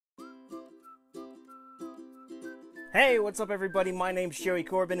Hey, what's up everybody? My name's Sherry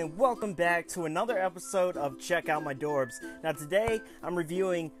Corbin and welcome back to another episode of Check Out My Dorbs. Now today I'm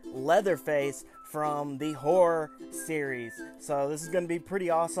reviewing Leatherface from the horror series. So this is going to be pretty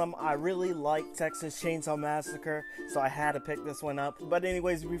awesome. I really like Texas Chainsaw Massacre, so I had to pick this one up. But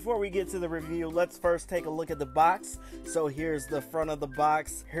anyways, before we get to the review, let's first take a look at the box. So here's the front of the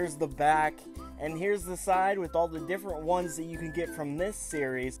box, here's the back, and here's the side with all the different ones that you can get from this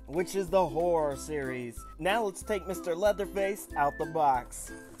series, which is the horror series. Now let's take Mr. Leatherface out the box.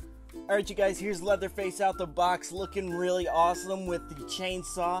 Alright you guys, here's Leatherface out the box, looking really awesome with the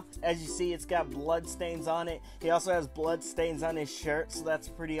chainsaw. As you see, it's got blood stains on it. He also has blood stains on his shirt, so that's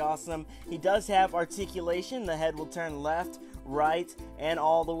pretty awesome. He does have articulation. The head will turn left, right, and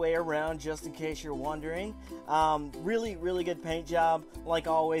all the way around, just in case you're wondering. Really good paint job. Like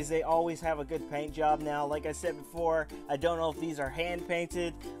always, they always have a good paint job. Now, like I said before, I don't know if these are hand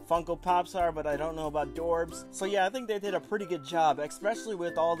painted. Funko Pops are, but I don't know about Dorbz. So yeah, I think they did a pretty good job, especially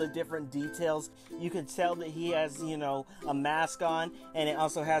with all the different details. You can tell that he has, you know, a mask on, and it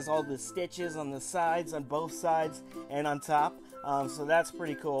also has all the stitches on the sides, on both sides, and on top. So that's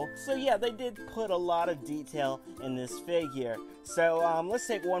pretty cool. So yeah, they did put a lot of detail in this figure. So let's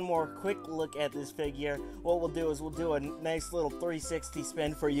take one more quick look at this figure. What we'll do is we'll do a nice little 360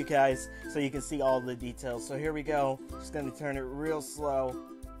 spin for you guys so you can see all the details. So here we go. Just going to turn it real slow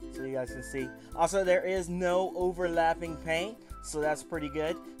so you guys can see. Also, there is no overlapping paint, so that's pretty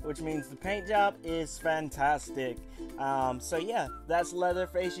good, which means the paint job is fantastic. So yeah, that's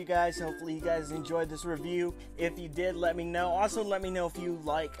Leatherface, you guys. Hopefully you guys enjoyed this review. If you did, let me know. Also, let me know if you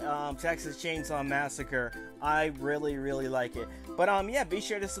like Texas Chainsaw Massacre. I really like it. But yeah, be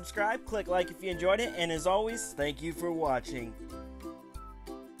sure to subscribe, click like if you enjoyed it, and as always, thank you for watching.